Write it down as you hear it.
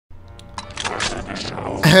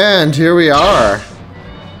And here we are.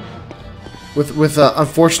 With an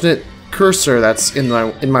unfortunate cursor that's in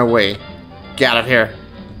my way. Get out of here.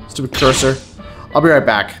 Stupid cursor. I'll be right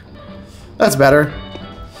back. That's better.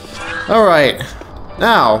 Alright.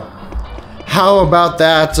 Now, how about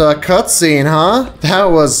that cutscene, huh? That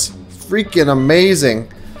was freaking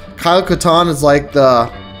amazing. Kyle Katarn is like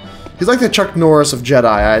he's like the Chuck Norris of Jedi,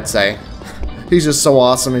 I'd say. He's just so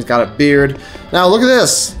awesome. He's got a beard. Now look at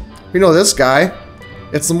this. We know this guy.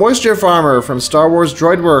 It's the Moisture Farmer from Star Wars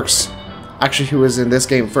Droid Works. Actually, he was in this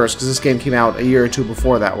game first, because this game came out a year or two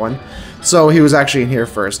before that one. So he was actually in here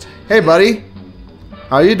first. Hey, buddy.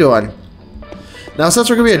 How you doing? Now, since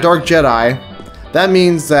we're going to be a Dark Jedi, that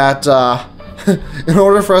means that in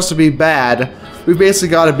order for us to be bad, we basically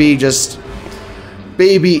got to be just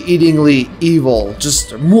baby-eatingly evil. Just,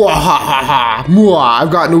 mwah, ha, ha, ha, mwah.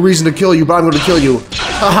 I've got no reason to kill you, but I'm going to kill you.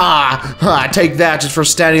 Ha, ha, ha, take that just for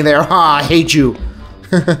standing there. Ha, I hate you.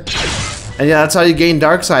 And yeah, that's how you gain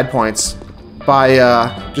dark side points. By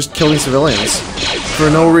just killing civilians.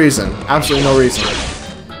 For no reason. Absolutely no reason.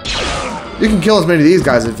 You can kill as many of these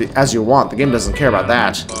guys as you want. The game doesn't care about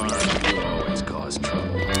that.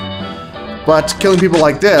 But killing people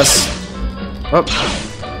like this... Oh.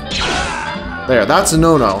 There, that's a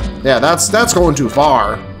no-no. Yeah, that's going too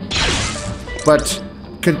far. But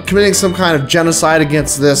committing some kind of genocide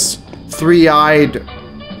against this three-eyed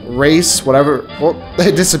race, whatever... Oh,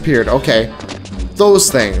 they disappeared. Okay.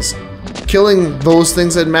 Those things. Killing those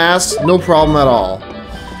things en masse, no problem at all.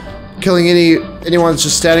 Killing anyone that's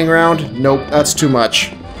just standing around, nope, that's too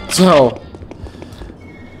much. So,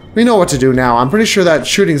 we know what to do now. I'm pretty sure that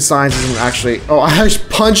shooting signs isn't actually... Oh, I just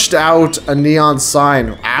punched out a neon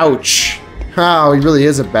sign. Ouch. Wow, he really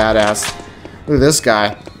is a badass. Look at this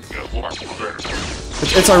guy.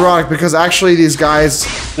 It's ironic because actually these guys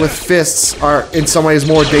with fists are in some ways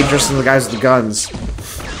more dangerous than the guys with the guns.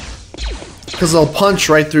 Because they'll punch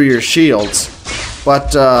right through your shields.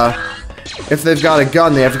 But if they've got a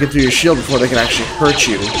gun, they have to get through your shield before they can actually hurt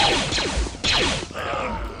you.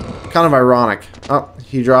 Kind of ironic. Oh,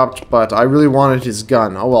 he dropped, but I really wanted his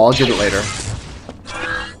gun. Oh well, I'll get it later.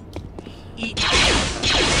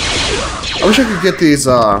 I wish I could get these,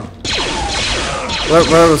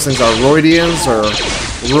 whatever those things are, Roidians or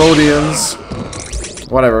Rhodians,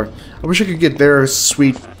 whatever. I wish I could get their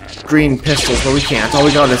sweet green pistols, but we can't. All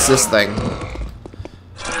we got is this thing.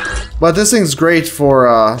 But this thing's great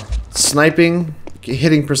for, sniping,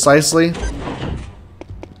 hitting precisely.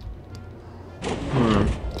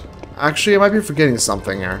 Actually, I might be forgetting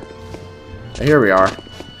something here. Here we are.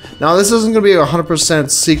 Now, this isn't going to be a 100%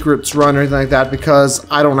 secrets run or anything like that because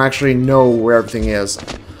I don't actually know where everything is.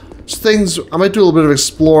 Just things, I might do a little bit of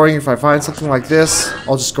exploring. If I find something like this,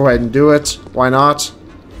 I'll just go ahead and do it. Why not?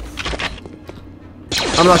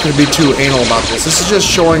 I'm not going to be too anal about this. This is just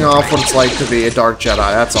showing off what it's like to be a Dark Jedi,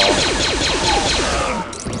 that's all.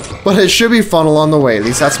 But it should be fun along the way, at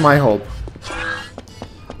least that's my hope.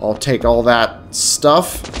 I'll take all that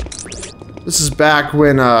stuff. This is back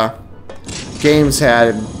when, games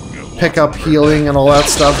had pick-up healing and all that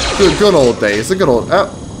stuff. Good old days. The good old... Oh,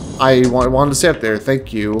 I wanted to sit there.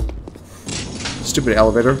 Thank you. Stupid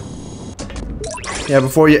elevator. Yeah,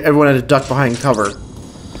 before everyone had to duck behind cover.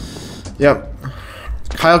 Yep.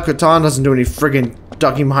 Kyle Katarn doesn't do any friggin'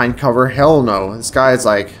 ducking behind cover. Hell no. This guy's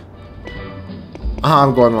like...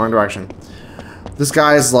 I'm going the wrong direction. This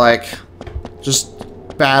guy's like... just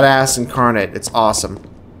badass incarnate. It's awesome.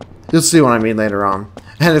 You'll see what I mean later on.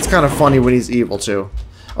 And it's kind of funny when he's evil, too.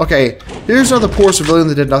 Okay, here's another poor civilian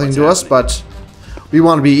that did nothing to us, but we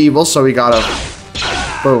want to be evil, so we gotta...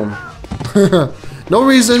 Boom. No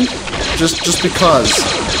reason, just because.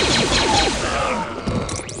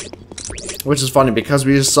 Which is funny, because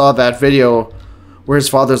we just saw that video where his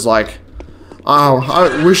father's like, "Oh,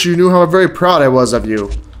 I wish you knew how very proud I was of you."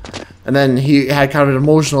 And then he had kind of an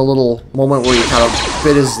emotional little moment where he kind of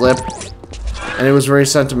bit his lip. And it was very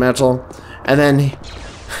sentimental. And then he...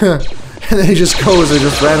 and then he just goes and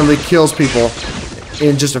just randomly kills people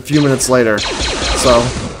in just a few minutes later. So,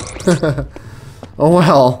 oh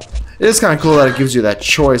well. It is kind of cool that it gives you that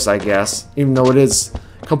choice, I guess. Even though it is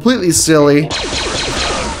completely silly.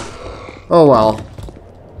 Oh well.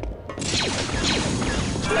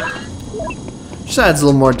 Just adds a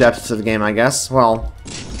little more depth to the game, I guess. Well,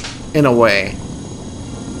 in a way.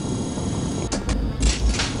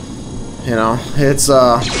 You know, it's,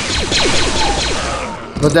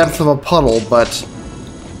 the depth of a puddle, but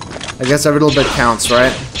I guess every little bit counts,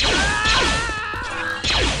 right?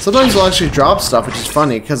 Sometimes we'll actually drop stuff, which is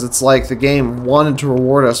funny, because it's like the game wanted to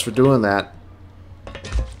reward us for doing that.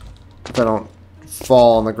 If I don't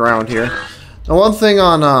fall on the ground here. Now, one thing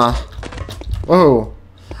on, well, Oh,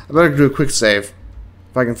 I better do a quick save.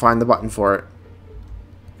 If I can find the button for it.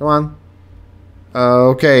 Come on.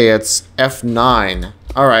 Okay, it's F9.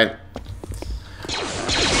 Alright.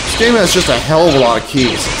 This game has just a hell of a lot of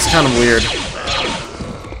keys. It's kind of weird.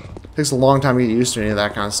 Takes a long time to get used to any of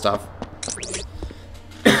that kind of stuff.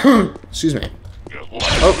 Excuse me.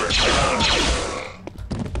 Oh.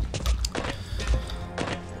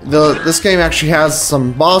 This game actually has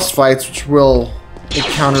some boss fights which we'll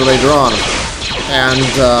encounter later on. And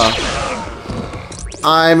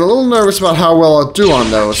I'm a little nervous about how well I'll do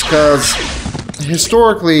on those, because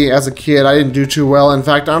historically, as a kid, I didn't do too well. In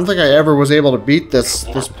fact, I don't think I ever was able to beat this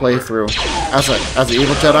playthrough as an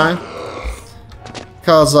evil Jedi.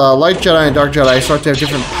 Because Light Jedi and Dark Jedi start to have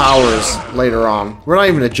different powers later on. We're not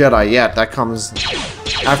even a Jedi yet. That comes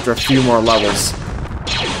after a few more levels.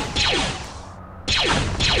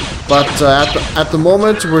 But at the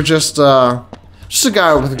moment, we're just a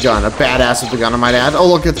guy with a gun, a badass with a gun, I might add. Oh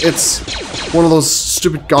look, it's one of those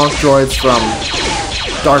stupid gonk droids from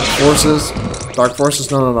Dark Forces. Dark Forces?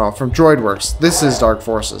 No, from DroidWorks. This is Dark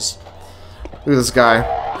Forces. Look at this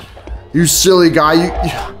guy. You silly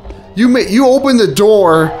guy. You opened the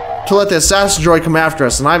door to let the assassin droid come after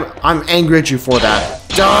us, and I'm angry at you for that.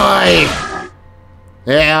 Die!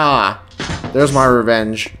 Yeah. There's my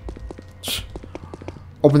revenge.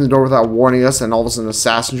 Open the door without warning us, and all of a sudden an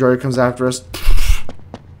assassin droid comes after us.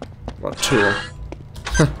 What a tool.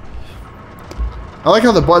 I like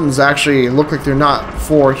how the buttons actually look like they're not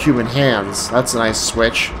for human hands. That's a nice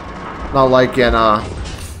switch. Not like in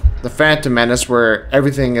the Phantom Menace where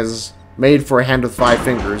everything is made for a hand with 5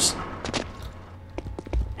 fingers.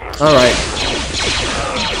 Alright.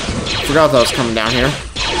 Forgot that was coming down here.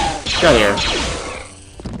 Get out of here.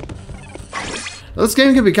 Now, this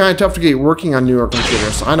game can be kind of tough to get working on newer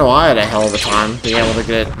computers. I know I had a hell of a time being able to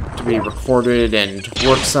get it to be recorded and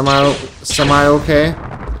work semi-okay.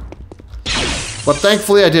 But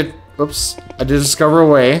thankfully I did, oops, I did discover a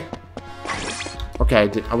way. Okay,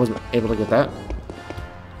 I wasn't able to get that.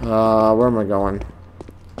 Where am I going?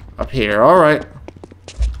 Up here, alright.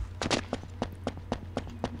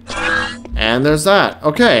 And there's that.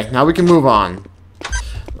 Okay, now we can move on.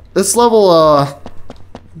 This level,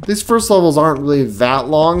 these first levels aren't really that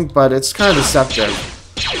long, but it's kind of deceptive.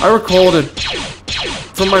 I recalled it,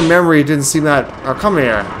 from my memory, it didn't seem that, come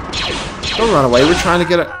here. Don't run away, we're trying to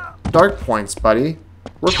get dark points, buddy.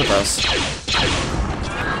 Work with us.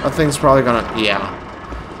 That thing's probably gonna, yeah.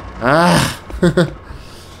 Ah.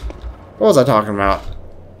 What was I talking about?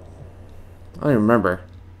 I don't even remember.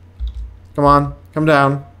 Come on, come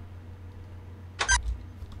down.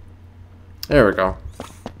 There we go.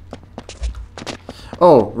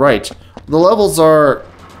 Oh, right. The levels are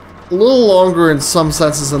a little longer in some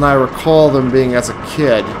senses than I recall them being as a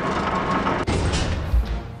kid.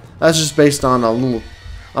 That's just based on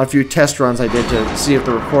a few test runs I did to see if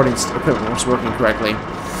the recording equipment was working correctly.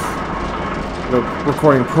 The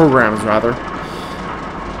recording programs, rather.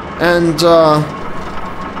 And,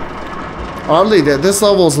 oddly, this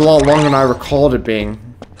level is a lot longer than I recalled it being.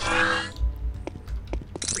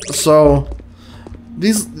 So,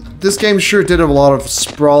 this game sure did have a lot of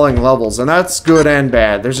sprawling levels, and that's good and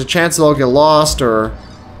bad. There's a chance that I'll get lost, or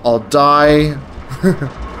I'll die.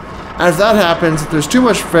 And if that happens, if there's too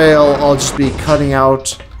much fail, I'll just be cutting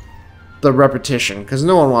out the repetition, because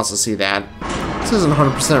no one wants to see that. This isn't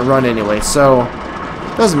 100% run anyway, so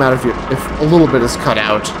it doesn't matter if a little bit is cut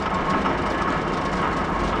out.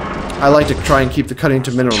 I like to try and keep the cutting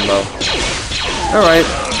to minimum, though. Alright.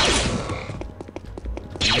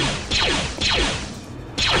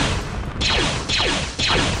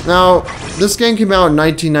 Now, this game came out in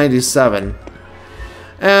 1997,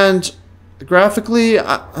 and graphically,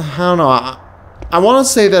 I don't know, I want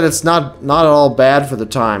to say that it's not at all bad for the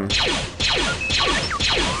time.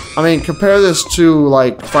 I mean, compare this to,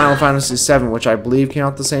 like, Final Fantasy VII, which I believe came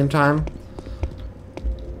out at the same time.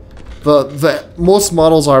 Most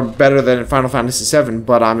models are better than Final Fantasy VII,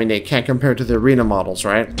 but, I mean, they can't compare to the arena models,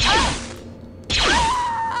 right?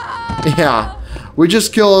 Yeah, we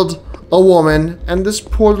just killed a woman, and this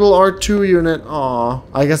poor little R2 unit, aw.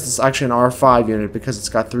 I guess it's actually an R5 unit because it's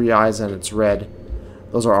got 3 eyes and it's red.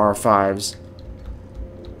 Those are R5s.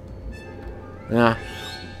 Yeah.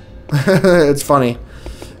 It's funny.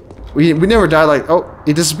 We never died like, oh,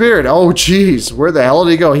 he disappeared. Oh, jeez, where the hell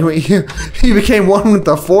did he go? He became one with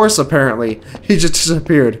the Force, apparently. He just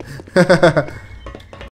disappeared.